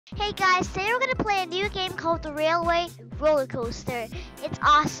Hey guys, today we're gonna play a new game called the Railway Roller Coaster. It's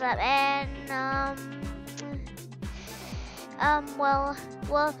awesome, and well,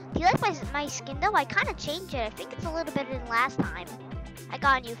 do you like my skin though? I kind of changed it. I think it's a little better than last time. I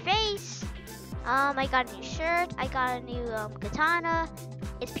got a new face. I got a new shirt. I got a new katana.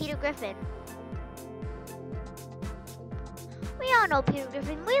 It's Peter Griffin. We all know Peter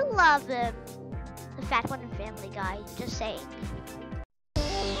Griffin. We love him. The fat one in Family Guy. Just saying.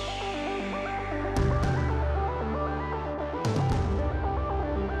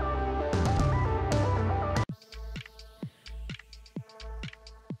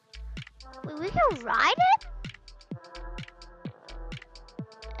 We can ride it?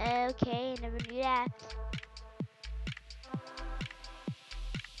 Okay, never knew that.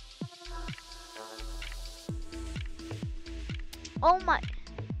 Oh my.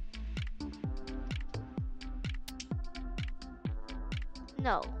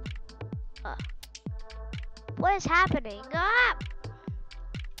 No. What is happening? Ah!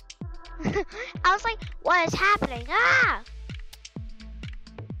 I was like, what is happening? Ah!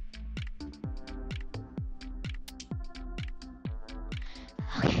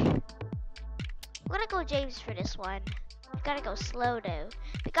 Okay. We're gonna go James for this one. We gotta go slow though.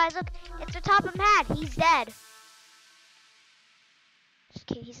 But guys, look, it's the top of Mad. He's dead. Just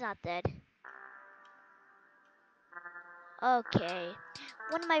kidding, he's not dead. Okay.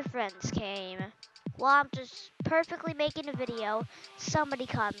 One of my friends came. While I'm just perfectly making a video, somebody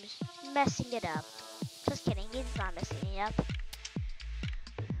comes messing it up. Just kidding, he's not messing it up.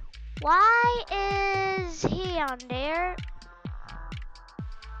 Why is he on there?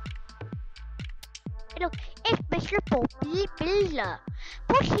 Look, it's Mr. Poppy Builder.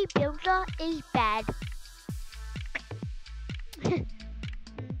 Poppy Builder is bad. Wait,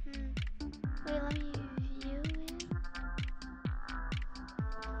 let me view it.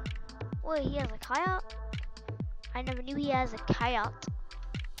 Wait, he has a kayak? I never knew he has a kayak.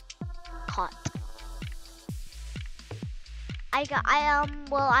 Caught.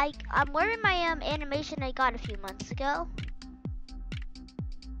 I'm wearing my animation I got a few months ago.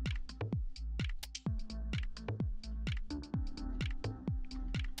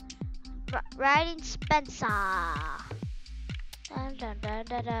 Riding Spencer. Dun, dun, dun,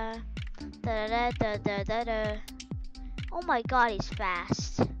 dun, dun. Da, da, da, da, da, da. Oh my god, he's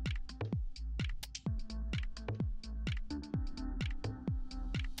fast.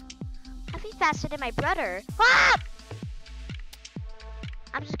 I think faster than my brother. Ah!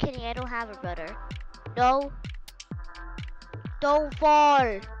 I'm just kidding, I don't have a brother. No. Don't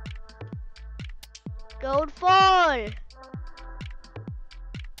fall. Don't fall.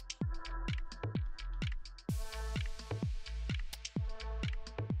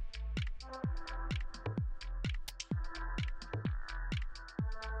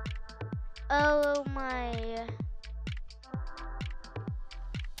 Oh my.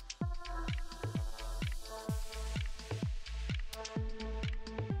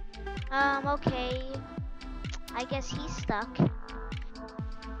 Okay. I guess he's stuck.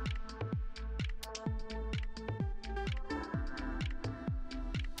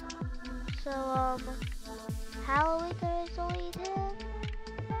 So, how are we gonna delete him?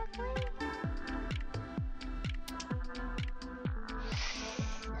 Exactly?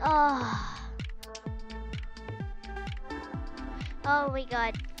 Oh my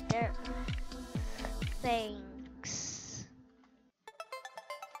god, there. Thanks.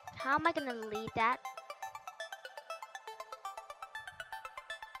 How am I gonna delete that?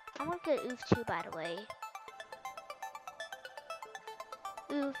 I'm gonna get oof too, by the way.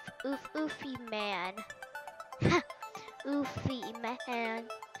 Oof, oof, oofy man. Oofy man.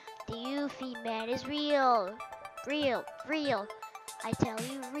 The oofy man is real. Real, real. I tell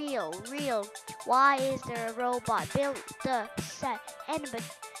you, real, real. Why is there a robot built the set animatronic?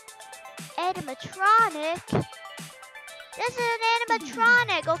 This is an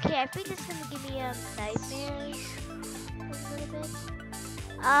animatronic. Okay, I think this is gonna give me nightmares a little bit.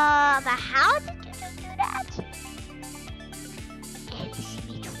 How did you just do that?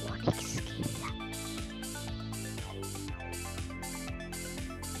 Animatronic skin.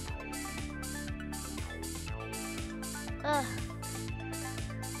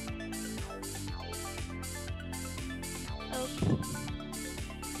 Okay.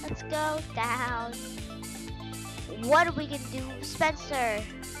 Let's go down. What are we gonna do, Spencer?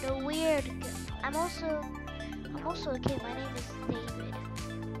 The weird. I'm also a kid. My name is David.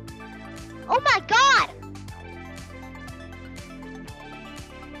 Oh my god!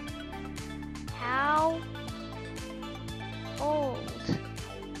 How old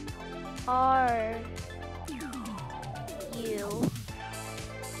are you?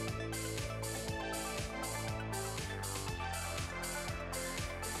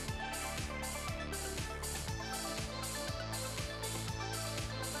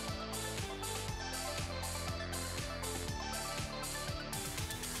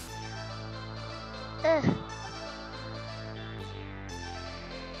 Ugh.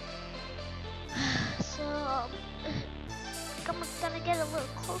 So, I'm gonna get a little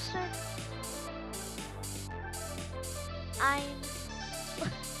closer. I'm...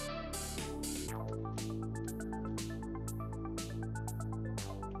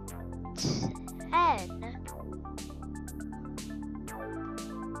 10.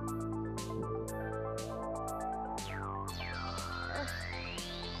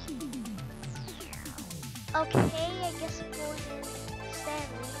 Okay, I guess I'm going in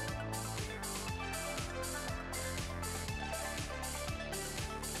Stanley.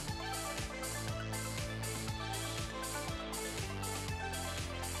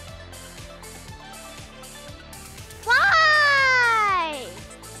 Why?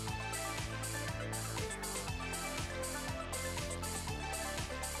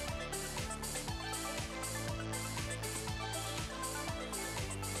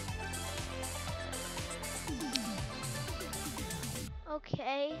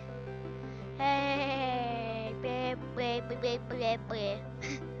 Okay. Hey,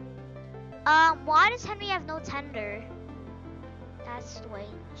 why does Henry have no tender? That's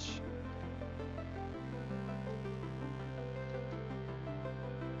strange.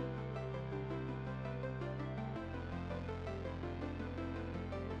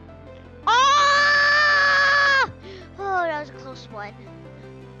 Oh! Oh, that was a close one.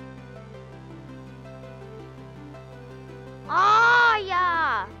 Oh,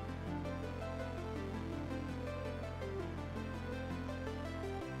 yeah.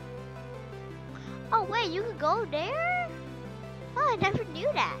 Oh, wait, you could go there? Oh, I never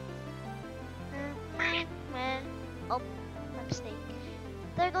knew that. Oh, my mistake.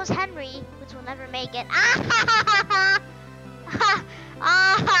 There goes Henry, which will never make it. Ah!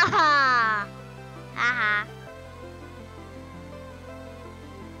 Ah! Ah!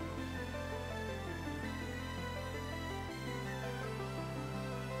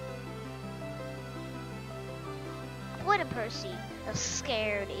 What a Percy, a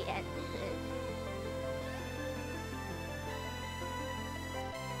scaredy and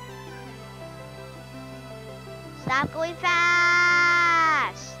stop going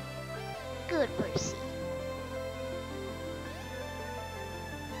fast. Good Percy.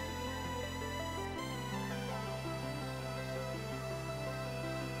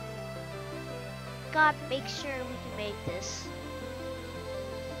 God, make sure we can make this.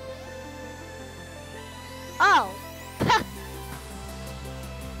 Oh.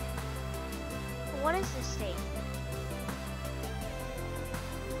 What is this thing?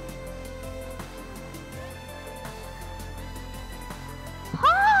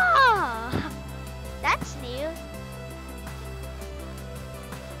 Oh, that's new.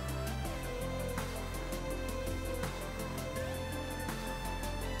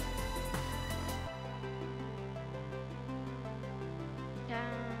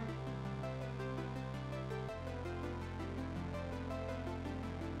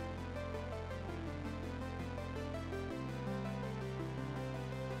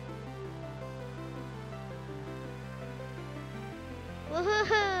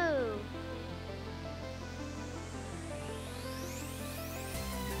 Woohoo!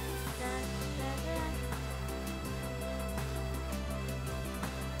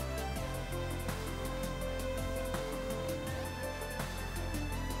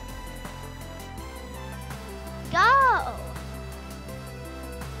 Go!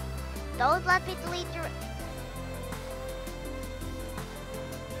 Don't let me delete your...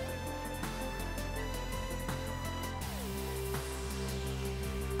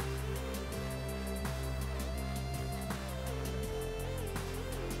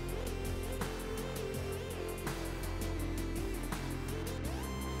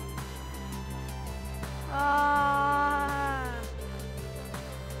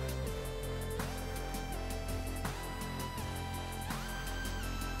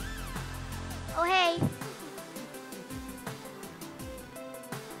 Oh, hey.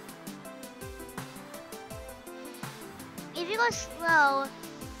 If you go slow,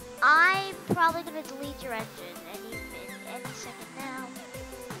 I'm probably gonna delete your engine any second now.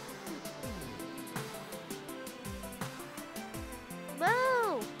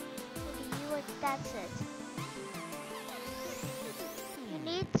 Move! Look at you, and that's it. You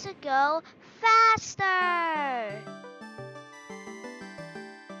need to go faster!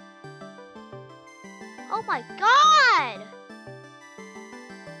 Oh my god!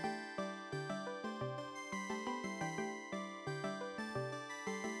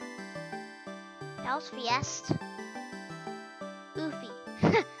 That was Fiest. Oofy.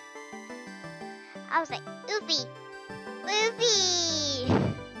 I was like, Oofy!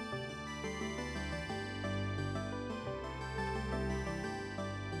 Oofy!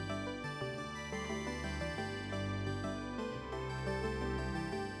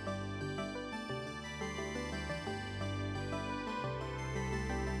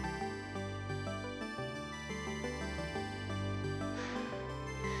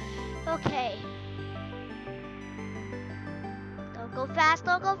 Okay. Don't go fast,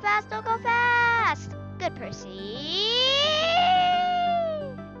 don't go fast, don't go fast. Good, Percy.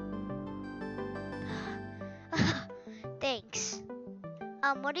 Thanks.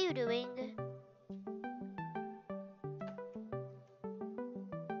 What are you doing?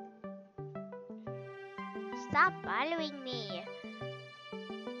 Stop following me.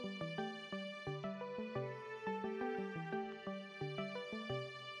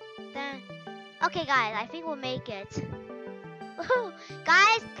 Okay, guys, I think we'll make it.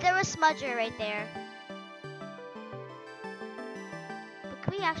 Guys, there was Smudger right there. But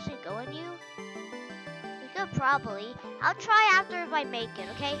can we actually go on you? We could probably. I'll try after if I make it,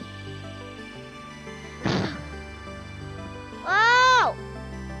 okay? Oh!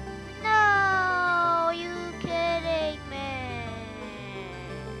 No, you kidding me?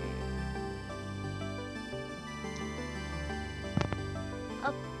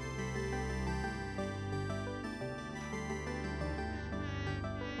 Oh.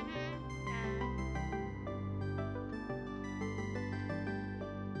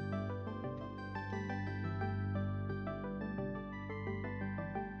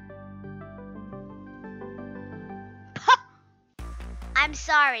 I'm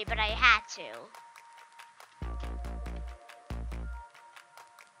sorry, but I had to.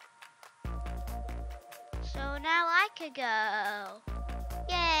 So now I could go.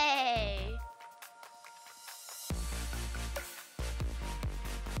 Yay!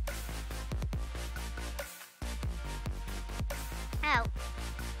 Ow.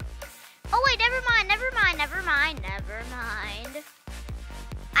 Oh wait, never mind, never mind, never mind, never mind.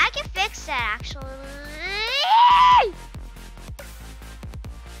 I can fix that actually.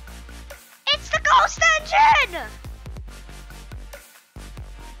 It's the ghost engine!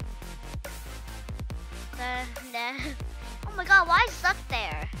 Oh my god, why is stuck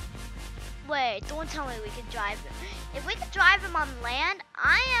there? Wait, don't tell me we can drive him. If we can drive him on land,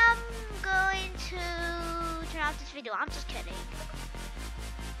 I am going to turn off this video. I'm just kidding.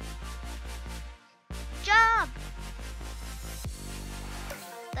 Jump!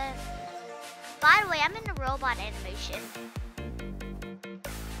 By the way, I'm in the robot animation.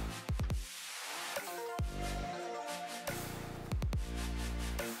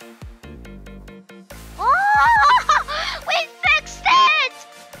 Oh! We fixed it!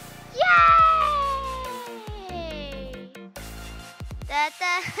 Yay! Da,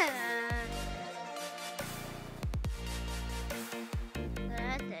 da.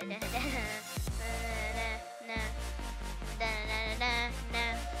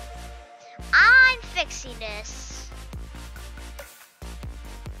 I'm fixing this.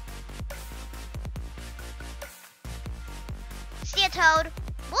 See ya, Toad.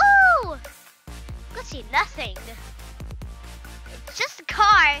 Woo! Could see nothing. It's just a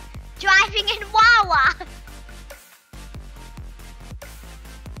car driving in Wawa.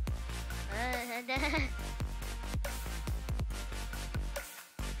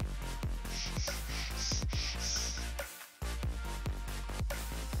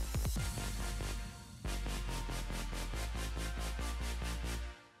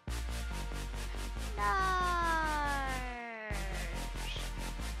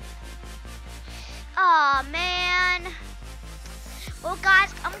 Aw, man. Well,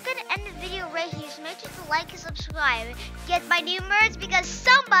 guys, I'm gonna end the video right here, so make sure to like and subscribe. Get my new merch because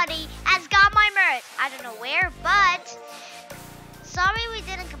somebody has got my merch. I don't know where, but sorry we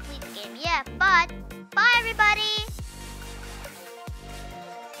didn't complete the game yet, but bye, everybody.